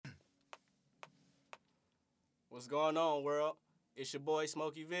What's going on, world? It's your boy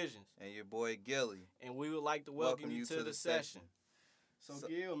Smokey Visions, And your boy Gilly. and we would like to welcome you to the session. So,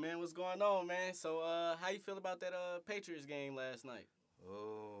 Gil, man, what's going on, man? So, how you feel about that Patriots game last night?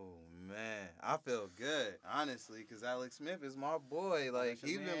 Oh man, I feel good, honestly, because Alex Smith is my boy. Like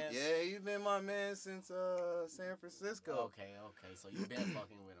That's your mans? he's been my man since San Francisco. Okay, so you been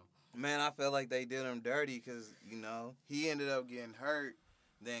fucking with him. Man, I felt like they did him dirty because he ended up getting hurt.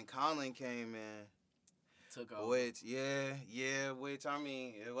 Then Colin came in. Took over. Which I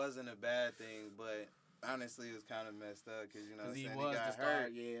mean, it wasn't a bad thing, but honestly, it was kind of messed up because he he was got the star,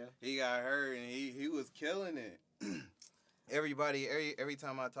 hurt. yeah. He got hurt and he was killing it. Every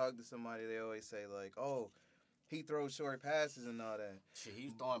time I talk to somebody, they always say like, "Oh, he throws short passes and all that." Shit, he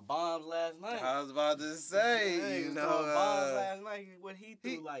was throwing bombs last night. I was about to say, Yeah, he was throwing bombs last night. What he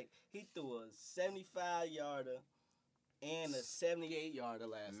threw, he threw a 75-yarder and a 78-yarder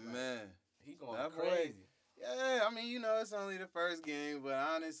last night. Man, He going that crazy. boy. Yeah, I mean, it's only the first game, but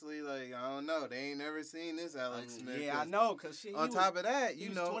honestly, like, I don't know. They ain't never seen this Alex Smith. Yeah, I know, because on top of that, he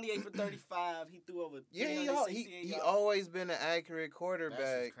was 28 for 35. He threw over yeah, 368 he yards. always been an accurate That's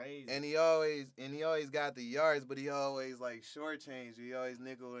quarterback, just crazy. and he always got the yards, but he always like shortchanged you. He always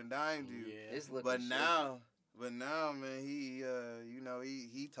nickel and dimed you. Yeah. It's looking But now, man,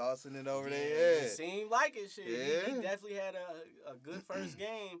 he tossing it over their It head. seemed like it. Shit. Yeah. He definitely had a good first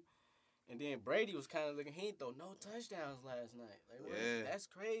game. And then Brady was kind of looking. He didn't throw no touchdowns last night. Like, Yeah. That's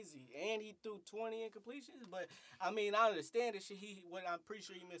crazy. And he threw 20 incompletions. But I mean, I understand this shit. I'm pretty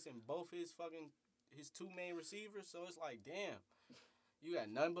sure he missing both his two main receivers. So it's like, damn, you got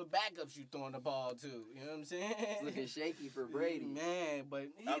nothing but backups you throwing the ball to. You know what I'm saying? It's looking shaky for Brady. Man, but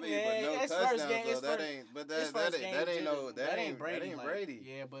But no his touchdowns first game, though. That ain't Brady.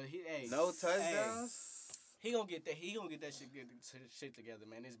 Yeah, but No touchdowns. He gonna get that. He gonna get that shit together,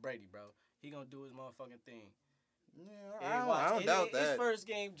 man. It's Brady, bro. He gonna do his motherfucking thing. Yeah, I don't doubt that. His first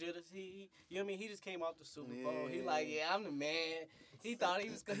game jitters. You know what I mean? He just came off the Super Bowl. He like, yeah, I'm the man. He thought he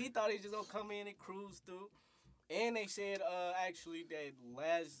was just gonna come in and cruise through. And they said actually that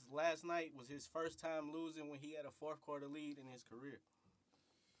last night was his first time losing when he had a fourth quarter lead in his career.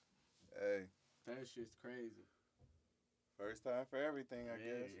 Hey, That shit's crazy. first time for everything, I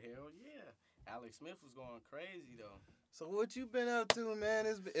guess. Hell yeah. Alex Smith was going crazy though. So what you been up to, man?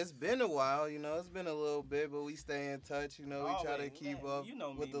 It's been a while, It's been a little bit, but we stay in touch, We try to keep up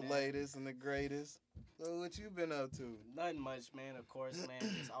with the latest and the greatest. So what you been up to? Nothing much, man. Of course,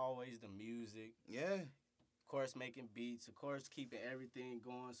 man. It's always the music. Yeah. Of course, making beats. Of course, keeping everything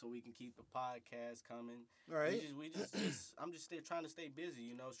going so we can keep the podcast coming. Right. I'm just still trying to stay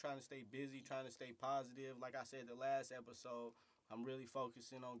busy, trying to stay busy, trying to stay positive. Like I said the last episode, I'm really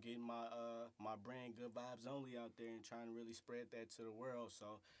focusing on getting my brand Good Vibes Only out there and trying to really spread that to the world.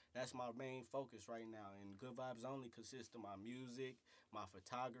 So that's my main focus right now. And Good Vibes Only consists of my music, my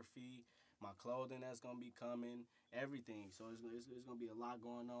photography, my clothing that's gonna be coming, everything. So it's gonna be a lot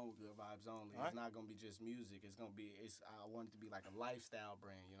going on with Good Vibes Only. All right. It's not gonna be just music. I want it to be like a lifestyle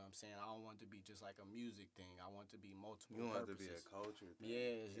brand. You know what I'm saying? I don't want it to be just like a music thing. I want it to be multiple. You want it to purposes. be a culture thing.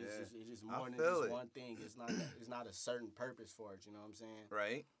 Yeah, it's just more than feel just it. one thing. It's not a certain purpose for it. You know what I'm saying?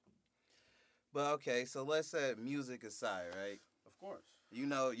 Right. But okay, so let's set music aside, right? Of course.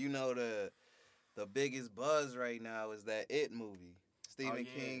 The biggest buzz right now is that It movie. Stephen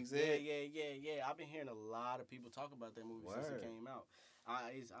King's It. Yeah. I've been hearing a lot of people talk about that movie since it came out.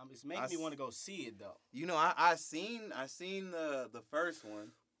 It's making me want to go see it though. I seen the first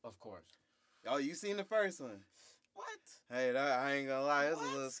one. Of course. Oh, you seen the first one? What? Hey, I ain't gonna lie, it was What?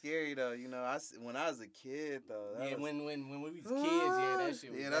 a little scary though. When I was a kid though. When we was kids, that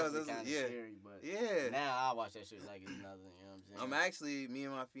shit was definitely kind of scary. But now I watch that shit like it's nothing. You know what I'm saying? I'm actually, me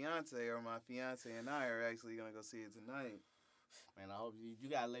and my fiance and I are actually gonna go see it tonight. Man, I hope you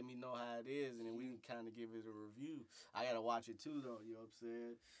gotta let me know how it is, and then we can kind of give it a review. I gotta watch it too, though. You know what I'm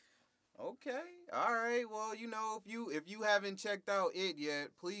saying? Okay, all right. Well, if you haven't checked out It yet,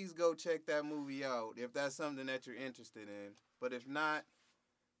 please go check that movie out if that's something that you're interested in. But if not,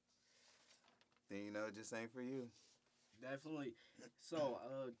 then it just ain't for you. Definitely. So,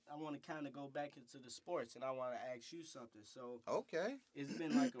 I want to kind of go back into the sports, and I want to ask you something. So, Okay. it's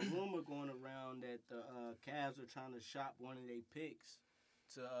been like a rumor going around that the Cavs are trying to shop one of their picks.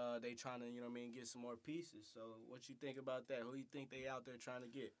 They trying to, get some more pieces. So, what you think about that? Who you think they out there trying to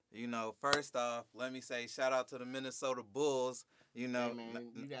get? First off, let me say shout out to the Minnesota Bulls. Hey,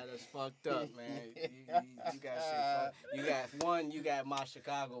 man, you got us fucked up, man. You got shit fucked. You got my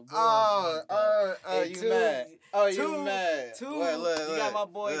Chicago Bulls. You mad? Oh, you mad? Two, Look, you got my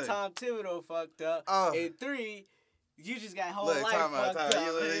boy look. Tom Thibodeau fucked up. Oh. And three, you just got whole Look, life time fucked out. up. You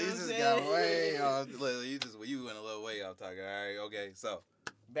know what just I'm got got way off. You went a little way off talking. All right, okay. So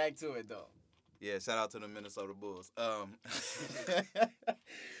back to it though. Yeah, shout out to the Minnesota Bulls.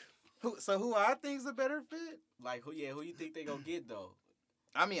 Who I think's a better fit? Like who you think they gonna get though?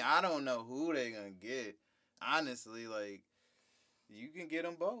 I mean, I don't know who they gonna get. Honestly, like you can get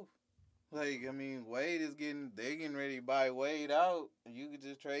them both. Like, I mean, Wade they getting ready to buy Wade out. You could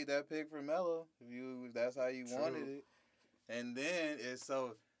just trade that pick for Melo if that's how you wanted it. And then it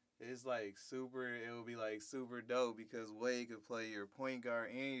will be like super dope because Wade could play your point guard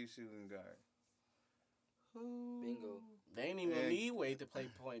and your shooting guard. Bingo. They ain't even need Wade to play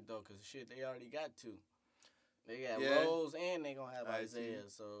point though, cause shit they already got two. They got Rose and they gonna have Isaiah,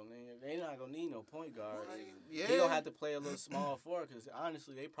 so they not gonna need no point guard. Yeah. They gonna have to play a little small forward, cause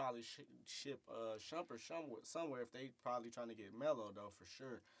honestly they probably ship Shumpert somewhere if they probably trying to get Melo though for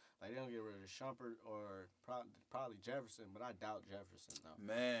sure. Like they don't get rid of Shumpert or probably Jefferson, but I doubt Jefferson though.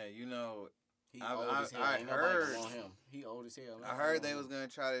 Man, he old as hell. I heard him. He old as hell. I heard they was gonna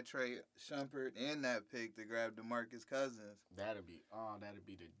try to trade Shumpert and that pick to grab DeMarcus Cousins. That'd be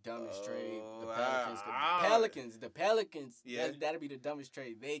the dumbest trade. The Pelicans. Yeah. That'd be the dumbest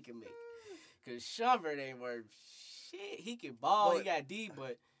trade they can make. Cause Shumpert ain't worth shit. He can ball. He got D,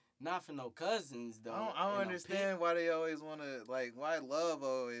 but not for no Cousins though. I don't understand why they always want to why Love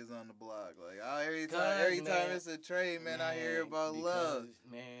always on the block. Like every time it's a trade, man, I hear about Love.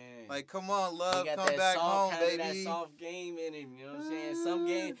 Man, like come on, Love, come back home, baby. That soft game in him, you know what I'm saying? Some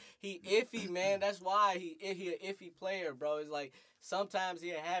game he iffy, man. That's why he an iffy player, bro. It's like sometimes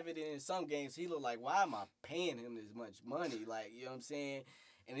he'll have it in some games. He look like, why am I paying him this much money? Like, you know what I'm saying?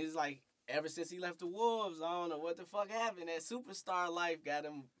 And it's like, ever since he left the Wolves, I don't know what the fuck happened. That superstar life got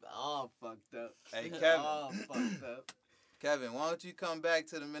him all fucked up. Hey, Kevin. All fucked up. Kevin, why don't you come back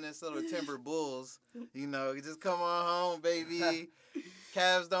to the Minnesota Timber Bulls? Just come on home, baby.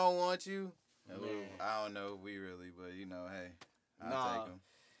 Cavs don't want you. I don't know if we really, but hey, I'll take them.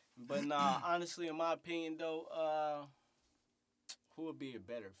 But honestly, in my opinion, though, who would be a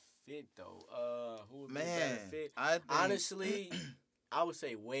better fit, though? Who would be a better fit? Honestly, I would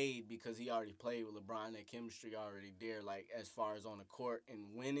say Wade because he already played with LeBron. That chemistry already there, like as far as on the court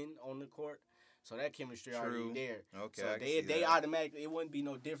and winning on the court. So that chemistry already there. Okay, so they automatically, it wouldn't be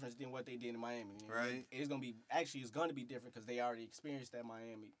no difference than what they did in Miami. Right. It's gonna be different because they already experienced that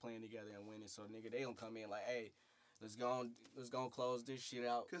Miami playing together and winning. So nigga, they gonna come in like, hey, let's go close this shit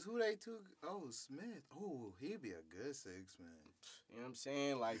out. Cause who they took? Oh, Smith. Oh, he'd be a good 6 man. You know what I'm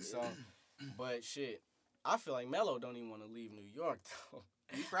saying? Like so, but shit. I feel like Melo don't even want to leave New York though.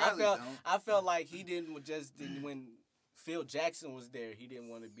 He probably don't. I felt like he didn't when Phil Jackson was there, he didn't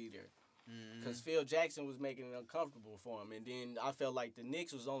want to be there. Because Phil Jackson was making it uncomfortable for him. And then I felt like the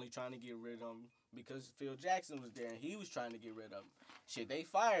Knicks was only trying to get rid of him because Phil Jackson was there and he was trying to get rid of him. Shit, they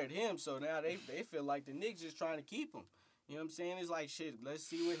fired him, so now they feel like the Knicks just trying to keep him. You know what I'm saying? It's like, shit, let's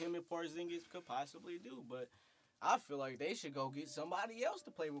see what him and Porzingis could possibly do. But I feel like they should go get somebody else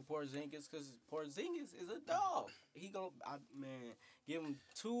to play with Porzingis because Porzingis is a dog. He give him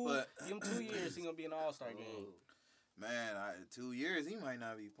 2 years, he gonna be an all-star game. Man, 2 years he might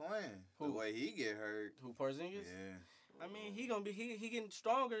not be playing. The way he get hurt. Who, Porzingis? Yeah. I mean, he getting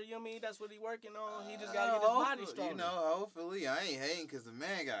stronger. You know what I mean? That's what he working on. He just gotta get his body stronger. Hopefully, I ain't hating because the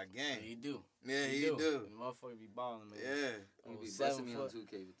man got game. Yeah, he do. Yeah, he do. The motherfucker be balling, man. Yeah. He be busting me on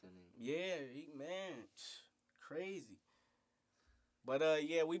 2K with that name. Yeah, crazy. But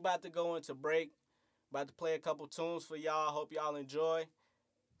yeah, we about to go into break. About to play a couple tunes for y'all. Hope y'all enjoy.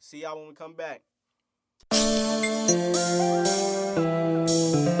 See y'all when we come back.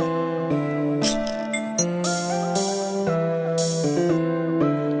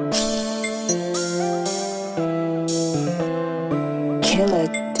 Killer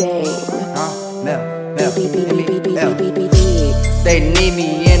Dame. They need me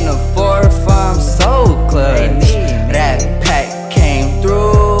in the 4-5, I'm so clutch. That pack came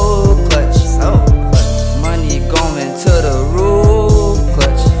through clutch. Money going to the roof.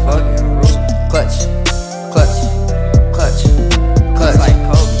 Clutch, fucking roof. Clutch. Like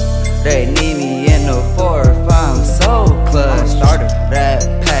Kobe. They need me in the 4-5, I'm so clutch. That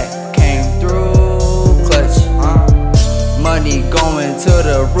pack came through clutch. Money going to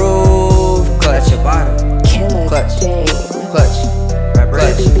the roof. Clutch.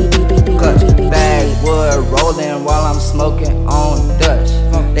 Backwood rolling while I'm smoking on Dutch.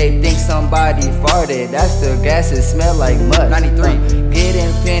 They think somebody farted, that's the gas, it smell like mud. 93,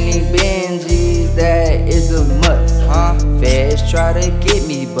 getting penny Benjis, that is a must. Feds try to get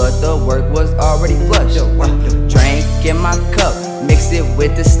me, but the work was already flush. Drink in my cup, mix it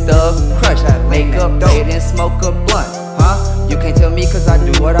with the stuff, crush. Make a plate and smoke a blunt. You can't tell me cause I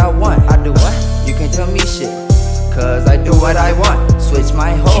do what I want. what I want. Switch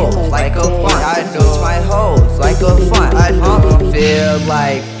my hoes like a fun. I switch my hoes like a fun. I feel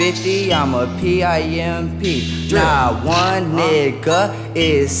like 50, I'm a PIMP. Nah, one nigga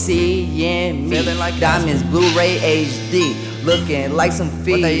is seeing me. Feeling like Diamonds, Blu-ray HD. Looking like some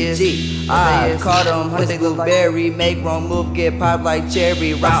Fiji. I caught them, Hunter Blueberry. Make wrong move, get popped like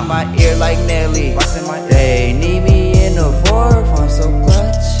cherry. Rocks in my ear like Nelly. They need me in the fourth, I'm so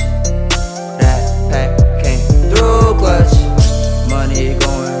clutch. That pack came through clutch. Money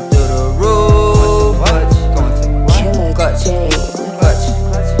going through the roof. Clutch, going to what? Clutch, clutch,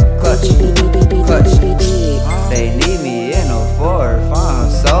 clutch, clutch. They need me in the fourth, I'm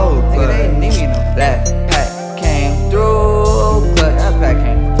so clutch. They need me in the that pack came through clutch. That pack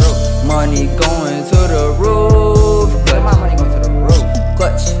came through. Money going to the roof. Clutch, my money going to the roof.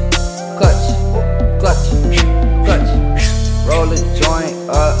 Clutch, clutch, clutch, clutch. Roll a joint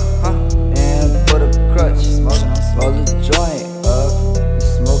up, and put a crutch. Roll a joint up,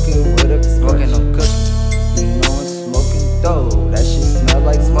 smoking with a smoking on cookie. You know I'm smoking dough. That shit smell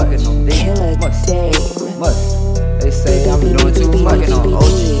like smoking on D. Must. They say I'm doing too much on OG.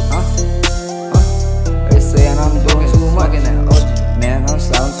 They say I'm doing too much in that OG. Man, I'm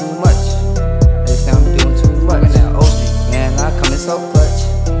sounding too much. They say I'm doing too much in that OG. Man, I'm coming so clutch.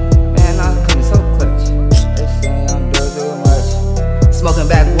 Man, I'm coming so clutch. They say I'm doing too much. Smoking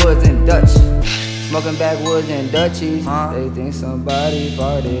backwoods and Dutch. Smoking backwoods and Dutchies. They think somebody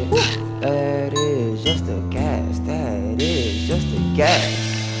farted. That is just a gas. That is just a gas.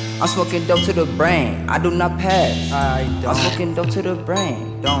 I'm smoking dope to the brain. I do not pass. I'm smoking dope to the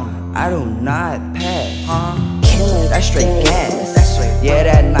brain. I do not pass. That's straight gas. Yeah,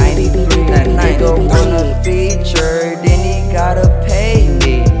 that 93, that 90 on a feature. Then he gotta pay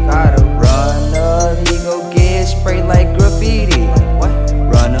me. Gotta run up, he go get sprayed like graffiti.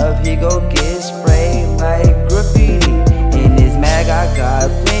 Run up, he go get sprayed like graffiti. In this mag I got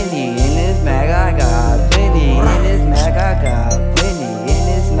plenty. In this mag I got plenty. In this mag I got plenty. In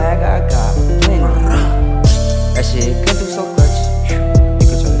this mag I got plenty. That shit came through so clutch.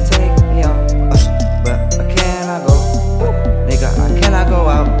 Nigga try to take me out, but I cannot go. Nigga, I cannot go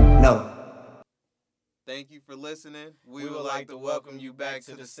out. No. Thank you for listening. We would like to welcome you back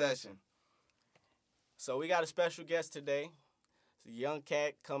to the session. So we got a special guest today. It's a young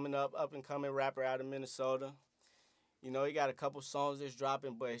cat coming up and coming rapper out of Minnesota. You know, he got a couple songs that's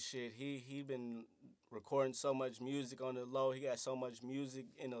dropping, but shit, he been recording so much music on the low. He got so much music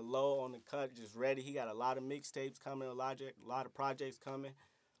in the low, on the cut, just ready. He got a lot of mixtapes coming, a lot of projects coming.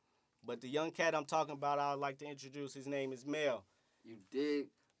 But the young cat I'm talking about, I'd like to introduce. His name is Mel. You dig?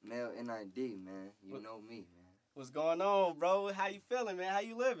 Mel NID, man. You know me, man. What's going on, bro? How you feeling, man? How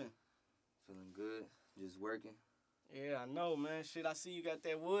you living? Feeling good. Just working. Yeah, I know, man. Shit, I see you got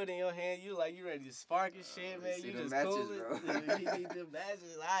that wood in your hand. You ready to spark and shit, man. You just matches, cool bro. it. You need the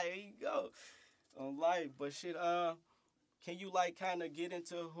matches. All right, here you go. On life. But shit, can you like kind of get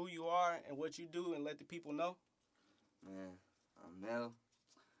into who you are and what you do and let the people know? Man, I'm Mel.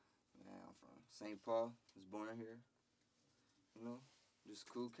 Man, I'm from St. Paul. Was born here. You know, just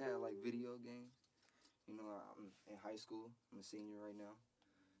a cool cat. I like video games. You know, I'm in high school. I'm a senior right now.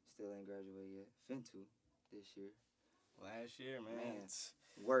 Still ain't graduated yet. Finna this year. Last year, man.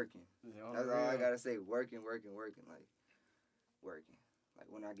 Working. That's all I real. gotta say. Working. Like, working. Like,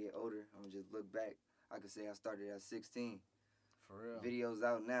 when I get older, I'm gonna just look back. I could say I started at 16. For real. Videos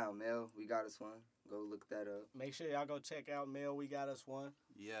out now, Mel. We got us one. Go look that up. Make sure y'all go check out Mel. We got us one.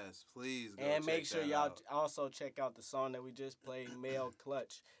 Yes, please go And check make sure that y'all out. also check out the song that we just played, Mel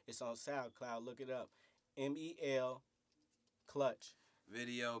Clutch. It's on SoundCloud. Look it up. MEL Clutch.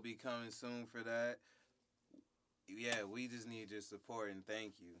 Video be coming soon for that. Yeah, we just need your support and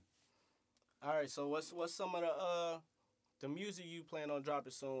thank you. All right, so what's some of the music you plan on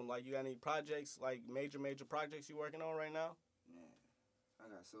dropping soon? Like, you got any projects, like major projects you working on right now? Man,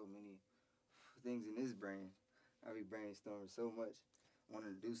 I got so many things in this brain. I be brainstorming so much,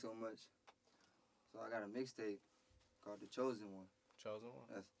 wanting to do so much. So I got a mixtape called The Chosen One. Chosen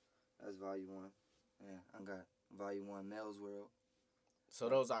One. That's volume 1. Yeah, I got volume 1, Mel's World. So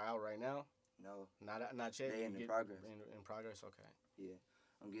those are out right now? No, Not yet. they in progress. In progress. Okay. Yeah,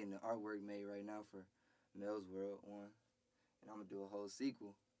 I'm getting the artwork made right now for Mel's World 1, and I'm gonna do a whole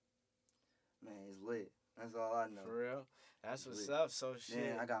sequel. Man, it's lit. That's all I know. For real. That's what's lit. up. So shit.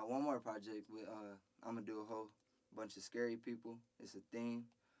 Then I got one more project with I'm gonna do a whole bunch of scary people. It's a theme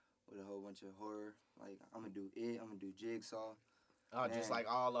with a whole bunch of horror. Like, I'm gonna do it. I'm gonna do Jigsaw. Oh, just Man. like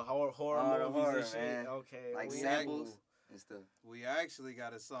all the horror All the movies horror, and shit. man. Okay. Like we- samples. and stuff. We actually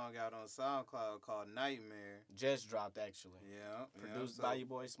got a song out on SoundCloud called Nightmare. Just dropped actually. Yeah. Produced so, by your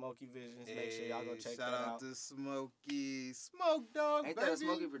boy Smokey Visions. Make sure y'all go check shout that out out. to Smokey. Smoke Dog, Ain't baby. that a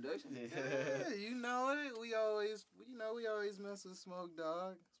Smokey production? Yeah, you know it. We always mess with Smoke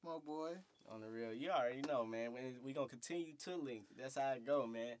Dog, Smoke Boy. On the real, you already know, man. We gonna continue to link. That's how it go,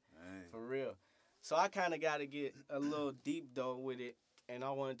 man. Hey. For real. So I kind of got to get a little deep though with it, and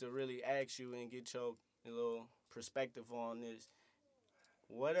I wanted to really ask you and get your little perspective on this.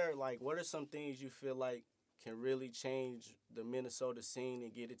 What are some things you feel like can really change the Minnesota scene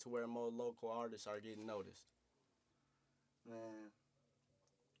and get it to where more local artists are getting noticed? Man,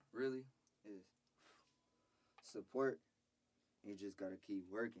 really is support. You just gotta keep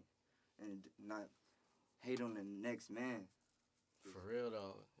working and not hate on the next man. For real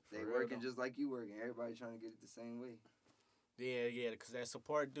though. For They real, working though. just like you working. Everybody trying to get it the same way. Yeah, because that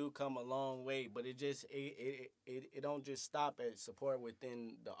support do come a long way, but it don't just stop at support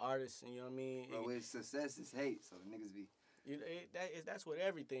within the artists. You know what I mean? Bro, with success is hate, so niggas be. That's what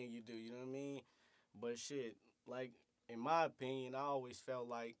everything you do. You know what I mean? But shit, like in my opinion, I always felt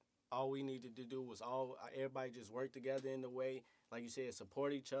like all we needed to do was everybody just work together in the way, like you said,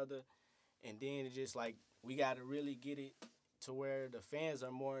 support each other, and then it just like we got to really get it to where the fans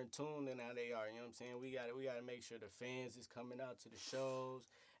are more in tune than how they are. You know what I'm saying? We gotta make sure the fans is coming out to the shows,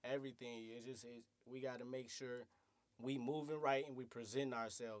 everything. We gotta make sure we moving right and we present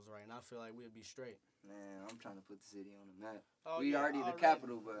ourselves right. And I feel like we'll be straight. Man, I'm trying to put the city on the map. Oh, we yeah, already the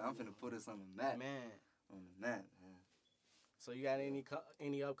capital, but I'm finna put us on the map. Man. On the map, man. So you got any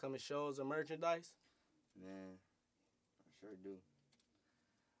upcoming shows or merchandise? Man, I sure do.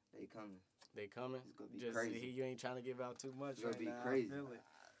 They coming. They coming. It's gonna be Just crazy. You ain't trying to give out too much. It's gonna right be now. crazy. I feel it.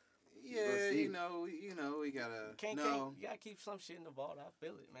 Yeah, see. you know, we gotta. Can't, no. you gotta keep some shit in the vault. I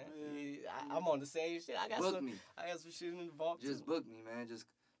feel it, man. Yeah. I'm on the same shit. I got Book some. me. I got some shit in the vault Just too. book me, man. Just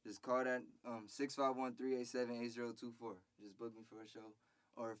call that 651-387-8024. Just book me for a show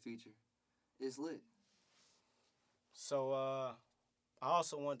or a feature. It's lit. So I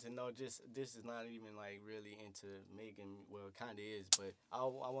also want to know. Just this is not even like really into making. Well, it kind of is, but I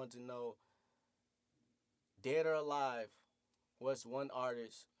want to know. Dead or alive, what's one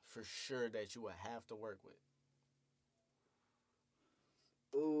artist for sure that you would have to work with?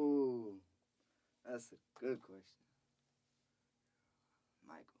 Ooh, that's a good question.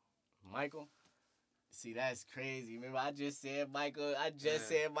 Michael? See, that's crazy. Remember, I just said Michael.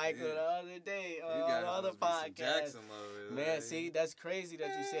 Said Michael yeah. the other day You on got the other podcast. Jackson over there. Man, see, that's crazy that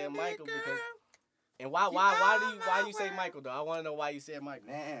you said Michael Baby because. girl. And why you say Michael though? I want to know why you said Michael.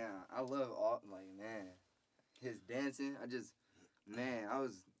 Man, I love all his dancing. I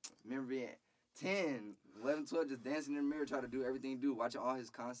remember being 10, 11, 12, just dancing in the mirror, trying to do everything he do, watching all his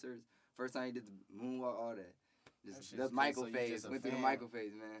concerts. First time he did the moonwalk, all that. Just That shit's Michael good, so you phase. just a Went through the fan. Michael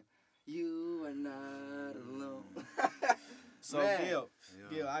phase, man. You are not alone. So Man.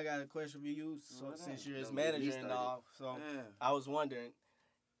 Gil, I got a question for you. So What since up? you're his Don't get me manager and started. all, so Yeah. I was wondering,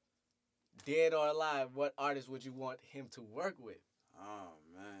 dead or alive, what artist would you want him to work with? Oh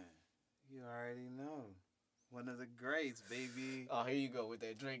man, you already know. One of the greats, baby. Oh, here you go with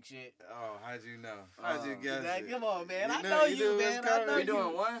that Drake shit. Oh, how'd you know? How'd you Oh. guess Like, it? come on, man. You I know- know you you, knew it was man. I coming. know We you.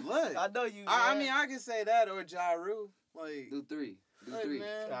 doing one? Look, I know you. I man. mean, I can say that or Ja Rule. Like, Do three. Do look, three.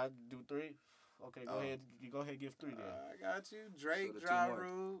 man. I do three. Okay, go Oh. ahead. You go ahead. Give three then. I got you. Drake, So the two Ja more.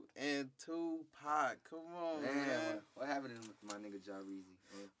 Rule, and Tupac. Come on, Man, man. what happened to my nigga Ja Reezy?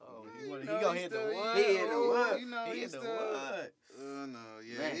 Oh, You he know, gonna he hit the still- wood. He hit the oh, wood. You know, He he's hit the still. wood. No,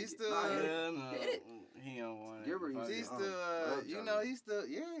 yeah, Man, he's still. nah, hit it. Yeah, no, Hit it. he don't want Gilbert it. used He's to- still, love you Ja know, Rule. he's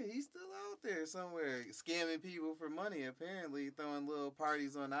still out there somewhere scamming people for money. Apparently, throwing little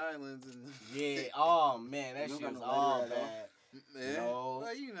parties on islands and Yeah. Oh man, that You shit don't was got no all letter at all? bad. man. No.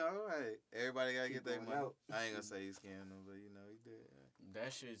 Well, you know, hey, everybody gotta Keep get their going money. out. I ain't gonna say he scammed them, but you know he did.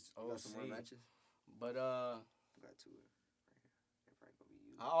 That shit's You got some more OC. matches? But I got two right here. They're probably gonna be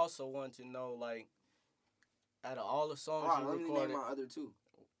you. I also want to know like, out of all the songs Hold on, you let me recorded. name my other two.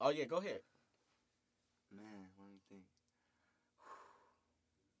 Oh yeah, go ahead. Man, what do you think?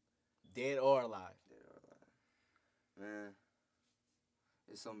 Dead or alive. Dead or alive? Man,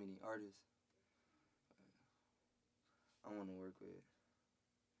 there's so many artists I want to work with.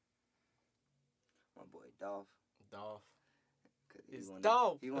 My boy Dolph. Dolph. 'Cause It's one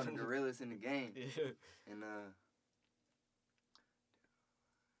Dolph. He one of the realest in the game. Yeah. And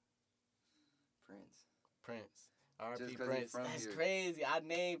Prince. Prince. R.I.P. 'cause he Prince. from That's here. crazy. I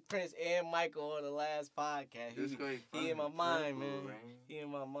named Prince and Michael on the last podcast. Just 'cause He from in my the mind, Purple man. Rain. He in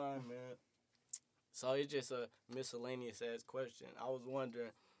my mind, man. So it's just a miscellaneous ass question. I was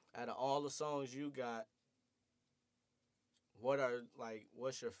wondering, out of all the songs you got,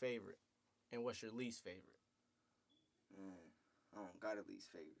 what's your favorite and what's your least favorite? Man, I don't got a least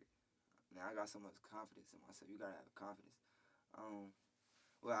favorite. Man, I got so much confidence in myself. You gotta have confidence.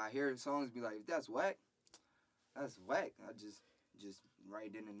 Well, I hear songs be like, that's whack. That's whack. I just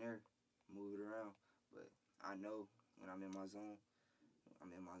right then and there, move it around. But I know when I'm in my zone,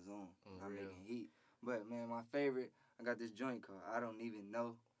 I'm in my zone. I'm making heat. But man, my favorite, I got this joint called I Don't Even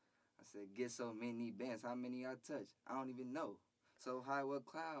Know. I said, get so many bands. How many I touch? I don't even know. So high, what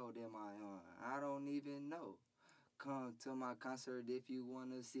cloud am I on? I don't even know. Come to my concert if you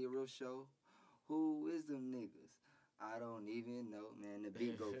want to see a real show. Who is them niggas? I don't even know, man. The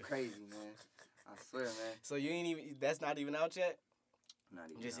beat go crazy, man. I swear, man. So you ain't even, that's not even out yet?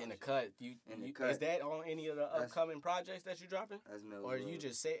 Not even Just out in the yet. cut. In the cut. Is that on any of the upcoming projects that you dropping? That's Mel's Or you Road.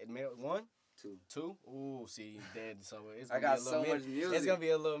 just said one? Two. Ooh, see, dead. So it's I gonna got be a little so much minute. music. It's gonna be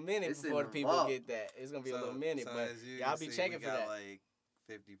a little minute It's in before the the people vault. get that. It's gonna be a little minute, so but as you y'all can be see, checking we for got that. like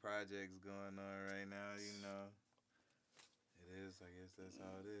 50 projects going on right now, you know. It is, I guess that's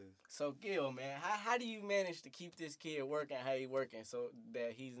how it is. So Gil, man, how do you manage to keep this kid working how he working so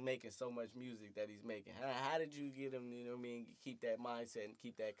that he's making so much music that he's making? How did you get him, you know what I mean, keep that mindset and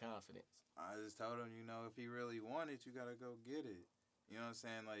keep that confidence? I just told him, you know, if he really want it, you gotta go get it. You know what I'm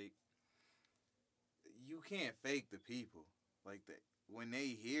saying? Like, you can't fake the people. Like, when they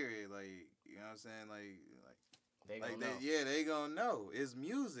hear it, like, you know what I'm saying? They gonna know. They gonna know. It's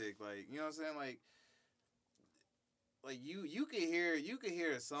music. Like, you know what I'm saying? Like you could hear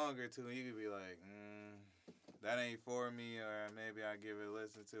a song or two and you could be like, that ain't for me, or maybe I give it a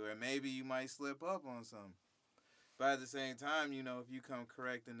listen to, or maybe you might slip up on something. But at the same time, you know, if you come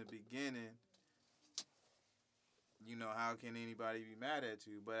correct in the beginning, you know, how can anybody be mad at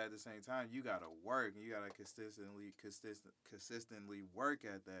you? But at the same time, you gotta work. You gotta consistently work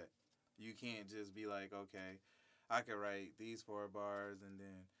at that. You can't just be like, okay, I could write these 4 bars and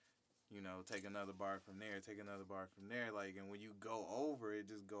then, you know, take another bar from there, like, and when you go over it,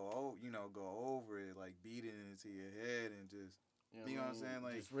 just go over it, like, beat it into your head and just, you know what I'm saying?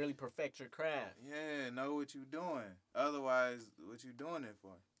 Like, just really perfect your craft. Yeah, know what you doing. Otherwise, what you doing it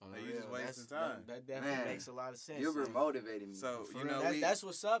for? Like, you just wasting time. That definitely Man, makes a lot of sense. You were motivating me. So, For you real, know, that's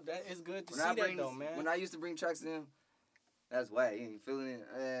what's up. That is good to see that, though, man. When I used to bring tracks to him, that's whack. You ain't feeling it.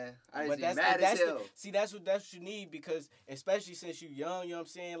 I But just be mad as hell. That's what you need, because especially since you young, you know what I'm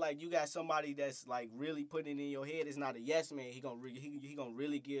saying? Like, you got somebody that's like really putting it in your head. It's not a yes man. He gonna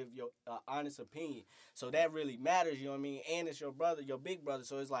really give your honest opinion. So that really matters, you know what I mean? And it's your brother, your big brother.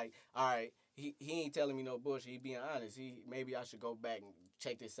 So it's like, all right, he ain't telling me no bullshit. He being honest. Maybe I should go back and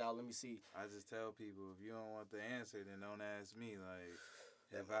check this out. Let me see. I just tell people, if you don't want the answer, then don't ask me. Like,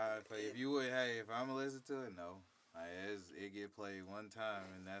 if I'm gonna listen to it, no. It get played one time,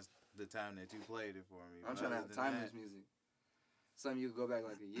 and that's the time that you played it for me. I'm trying to have timeless music. Some you could go back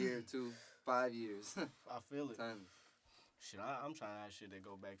like a year, 2, 5 years. I feel it. Timeless. Shit, I'm trying to have shit that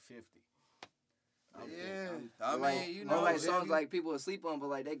go back 50. I mean, like, you know, like songs like people asleep on, but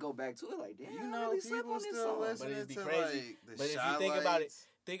like they go back to it. Like, damn, you I know, really slept people on this still song. listening But it'd be to crazy. like the But if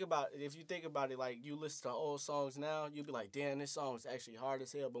you think about it, like, you listen to old songs now, you'll be like, damn, this song is actually hard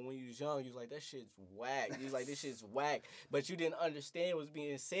as hell. But when you was young, you was like, that shit's whack. You was like, this shit's whack. But you didn't understand what's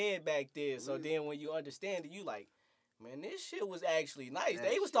being said back then. So then when you understand it, you like, man, this shit was actually nice.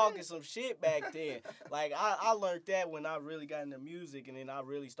 They was talking some shit back then. Like, I learned that when I really got into music, and then I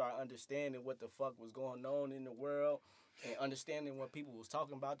really started understanding what the fuck was going on in the world and understanding what people was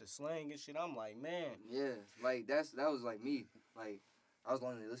talking about, the slang and shit. I'm like, man. Yeah, like that was like me. Like, I was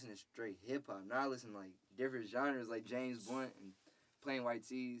only listening to straight hip hop. Now I listen to like different genres, like James Blunt and Plain White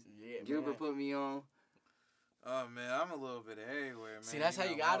Tees. Yeah, Gilbert put me on. Oh man, I'm a little bit everywhere, man. See, that's how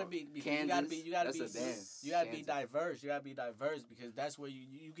you gotta be. You gotta be Kansas. diverse. You gotta be diverse, because that's where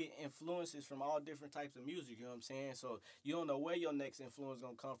you get influences from all different types of music. You know what I'm saying? So you don't know where your next influence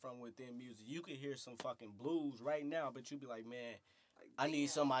gonna come from within music. You could hear some fucking blues right now, but you be like, man, I need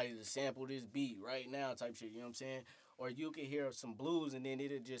somebody to sample this beat right now, type shit. You know what I'm saying? Or you could hear some blues, and then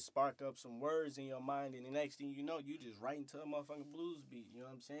it'll just spark up some words in your mind, and the next thing you know, you just writing to a motherfucking blues beat. You know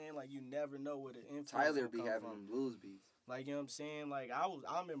what I'm saying? Like, you never know where the influence Tyler be come having from. blues beats. Like, you know what I'm saying? Like, I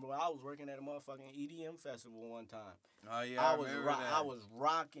remember when I was working at a motherfucking EDM festival one time. Oh yeah, I was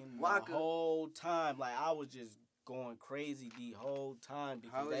rocking the whole time. Like, I was just going crazy the whole time,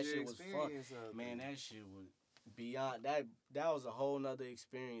 because that shit was fun. Man, that shit was beyond that. That was a whole nother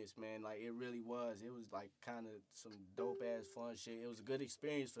experience, man. Like, it really was. It was like kind of some dope ass fun shit. It was a good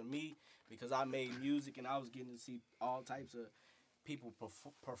experience for me, because I made music and I was getting to see all types of people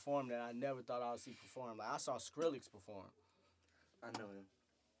perform that I never thought I would see perform. Like, I saw Skrillex perform. I know him.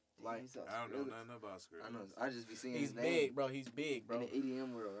 Like, I don't know nothing about Skrillex. I know. I just be seeing he's his name big, bro. He's big, bro. in the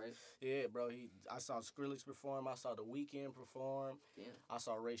EDM world, right? Yeah, bro. I saw Skrillex perform. I saw The Weeknd perform. Damn. I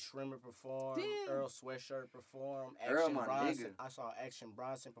saw Ray Shrimmer perform. Damn. Earl Sweatshirt perform. Earl, Action my Bronson. nigga. I saw Action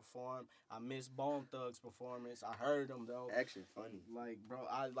Bronson perform. I missed Bone Thugs performance. I heard him though. Action funny. Like, bro,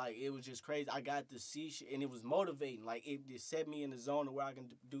 it was just crazy. I got to see shit, and it was motivating. Like, it set me in the zone where I can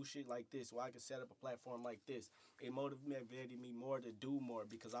do shit like this, where I can set up a platform like this. It motivated me more to do more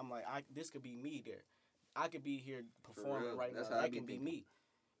because I'm like, this could be me there. I could be here performing real. right That's now. how I That be can be thinking. me.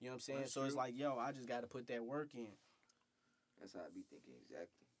 You know what I'm saying? That's So it's true. like, yo, I just got to put that work in. That's how I be thinking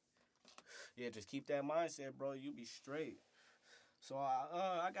exactly. Yeah, just keep that mindset, bro. You be straight. So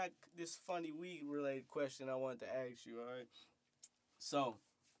I got this funny weed related question I wanted to ask you. All right. So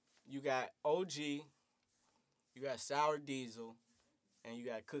you got OG, you got Sour Diesel, and you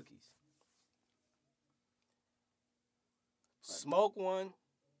got Cookies. Smoke one.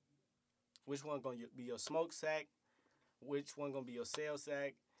 Which one gonna be your smoke sack? Which one gonna be your sale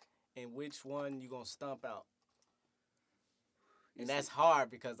sack? And which one you gonna stump out? And that's hard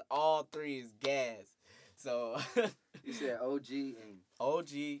because all three is gas. So You said OG and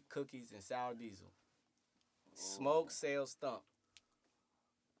OG, Cookies, and Sour Diesel. Smoke, sale, stump.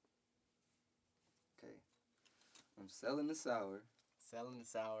 okay. I'm selling the sour. Selling the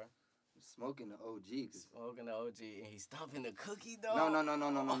sour, I'm smoking the OG. 'Cause smoking the OG, and he's stumping the cookie though. no.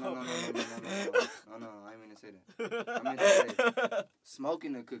 I ain't mean to say that. I meant to say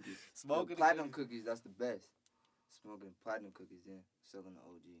smoking the cookies. Smoking the the platinum cookies. cookies. That's the best. Smoking platinum cookies, then selling the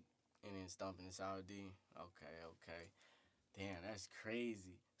OG. And then stumping the Sour D. Okay. Damn, that's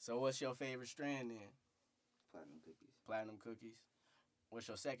crazy. So what's your favorite strand then? Platinum cookies. Platinum cookies. What's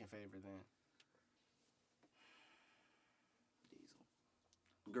your second favorite then? Diesel.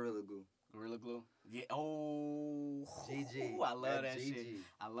 Gorilla Glue. Gorilla Glue. Yeah. Oh. GG. Ooh, I love that GG. shit.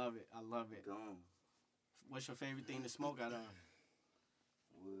 I love it. Gone. What's your favorite thing to smoke out of?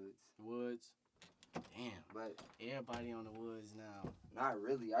 Woods. Woods. Damn. But Everybody on the woods now. not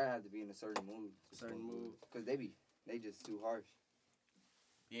really. I have to be in a certain mood. Certain mood. Because they just too harsh.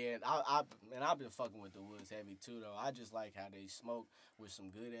 Yeah, I've been fucking with the woods heavy too though. I just like how they smoke with some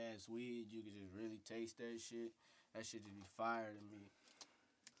good ass weed. You can just really taste that shit. That shit just be fire to me.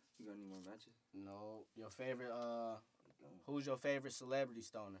 You got any more matches? No, your favorite who's your favorite celebrity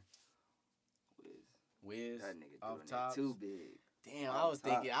stoner? Wiz. That nigga off doing tops. it too big. Damn, Off I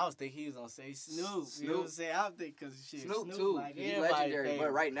was thinking he was gonna say Snoop. You know what I'm Snoop. saying? I'm thinking because shit, Snoop too. like He's everybody legendary. favorite.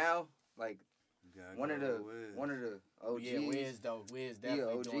 But right now, like Gotta one go of the with Wiz. OGs. Yeah, Wiz though. Wiz He a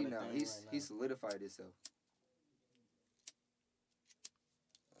definitely OG doing the now. thing He's right now. he solidified himself.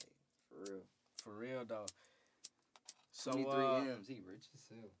 Like for real. For real though. So 23 M's. He rich as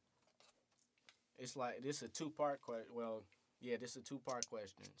hell. it's like this is a 2-part question. Well, yeah, this is a 2-part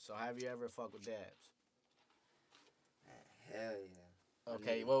question. So have you ever fucked with dabs? Hell yeah.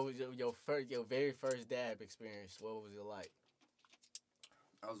 Okay, Yeah. what was your very first dab experience? What was it like?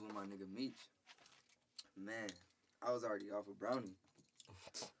 I was with my nigga Meech. Man, I was already off a brownie.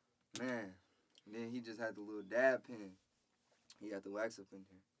 Man, then he just had the little dab pen. He had the wax up in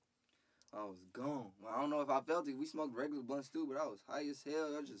there. I was gone. Well, I don't know if I felt it. We smoked regular blunts too, but I was high as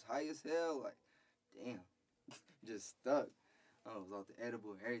hell. I was just high as hell. Like, damn. Just stuck. I was off the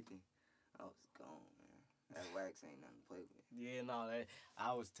edible and everything. I was gone, man. That wax ain't nothing to play with. Yeah, no,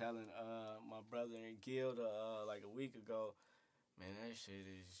 I was telling my brother in Gilda like a week ago, man, that shit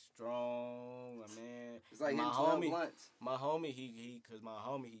is strong, man. It's like my hitting 12 homie, blunts. my homie,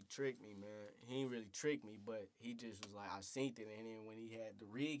 he tricked me, man. He ain't really tricked me, but he just was like, I seen it, and then when he had the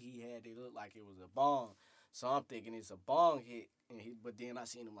rig he had, it looked like it was a bong. So I'm thinking it's a bong hit, but then I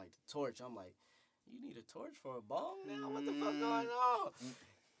seen him like the torch. I'm like, you need a torch for a bong now? What the fuck going on?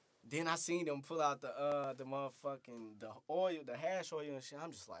 Then I seen them pull out the motherfucking the oil, the hash oil and shit.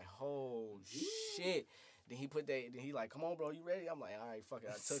 I'm just like, oh shit. Then he like, come on, bro, you ready? I'm like, all right, fuck it.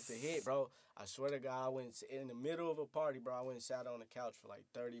 I took the hit, bro. I swear to God, I went in the middle of a party, bro. I went and sat on the couch for like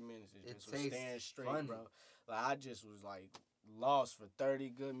 30 minutes and It just was tastes staring straight, funny. bro. Like I just was like lost for 30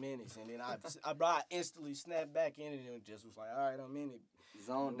 good minutes, and then I instantly snapped back in it and just was like, all right, I'm in it.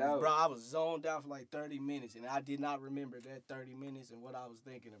 Zoned out. Bro, I was zoned out for like 30 minutes, and I did not remember that 30 minutes and what I was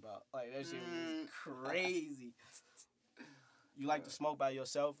thinking about. Like, that shit was crazy. You like to smoke by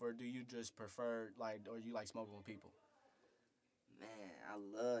yourself, or do you just prefer, or you like smoking with people? Man,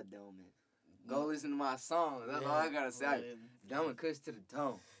 I love doming. Go listen to my songs. That's all I gotta say. Doming kush to the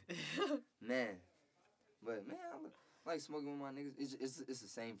dome. Man. But, man, I like smoking with my niggas. It's the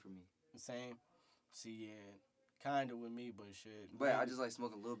same for me. Same. See, yeah, kind of with me, but shit. But I just like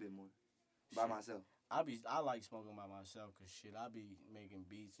smoking a little bit more. By Shit. myself. I like smoking by myself because shit, I be making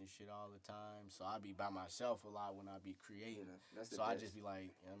beats and shit all the time. So I be by myself a lot when I be creating. That's the So I best. just be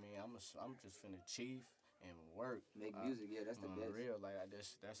like, I mean, I'm just finna chief and work. Make music, yeah, that's the On best. real, like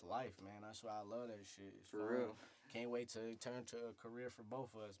that's life, man. That's why I love that shit. It's For fun. real. Can't wait to turn to a career for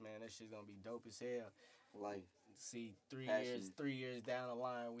both of us, man. That shit's gonna be dope as hell. Life. See, Passion. 3 years down the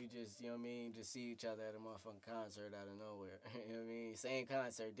line, we just, you know what I mean, just see each other at a motherfucking concert out of nowhere. You know what I mean? Same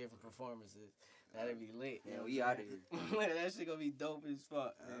concert, different performances. That'd be lit. Yeah, you know we what I'm outta saying? That shit gonna be dope as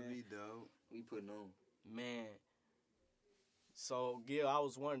fuck, That'd man. be dope. We putting on. Man. So, Gil, I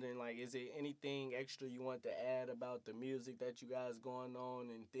was wondering, like, is there anything extra you want to add about the music that you guys going on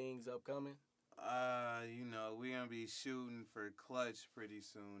and things upcoming? You know, we're gonna be shooting for Clutch pretty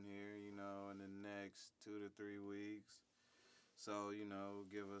soon here, you know, in the next 2 to 3 weeks. So, you know,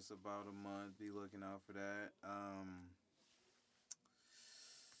 give us about a month, be looking out for that.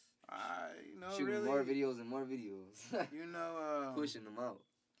 You know, Shooting really, more videos and more videos. you know, Pushing them out.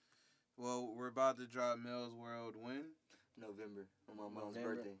 well, we're about to drop Mel's World when? November on my mom's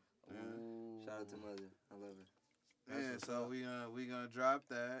November. birthday. Ooh. Shout out to mother. I love her. That's Yeah, what's so up. we gonna drop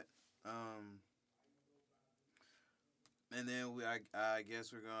that. And then I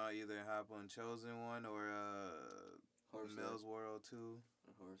guess we're gonna either hop on Chosen One or Horror Mel's story. World 2.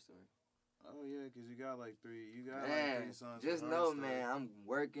 A horror story. Oh yeah, 'cause you got like 3. You got like Man, 3 songs. just for know, Horror Story. man, I'm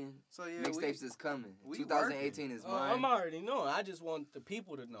working. So yeah, Mixtapes is coming. we 2018 is Oh, mine. I'm already knowing. I just want the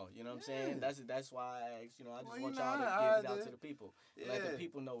people to know. You know what I'm saying? Yeah. That's why I asked. You know, I just Well, you want know, y'all to I give it out did. to the people. Yeah. Let the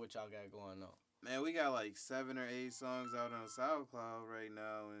people know what y'all got going on. Man, we got like 7 or 8 songs out on SoundCloud right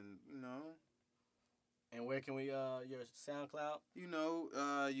now, and And where can we your SoundCloud?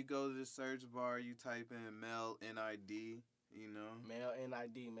 you go to the search bar, you type in Mel NID, Male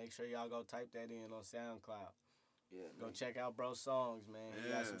NID. Make sure y'all go type that in on SoundCloud. Yeah, Go man. check out Bro's songs, man. He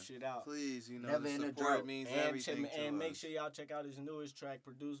got some Yeah. shit out. Please, Never the in a support drought. means And, everything to and make us. sure y'all check out his newest track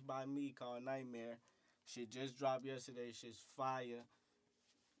produced by me called Nightmare. Shit just dropped yesterday. Shit's fire.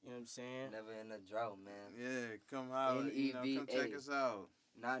 You know what I'm saying? Never in a drought, man. Yeah, come holler, come check NEVA. us out.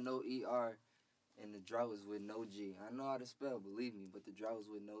 Not no ER. And the drought is with no G. I know how to spell, believe me, but the drought is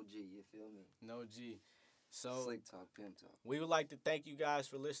with no G. You feel me? No G. So Slick talk, pimp talk. we would like to thank you guys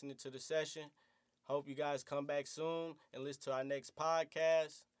for listening to the session. Hope you guys come back soon and listen to our next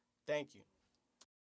podcast. Thank you.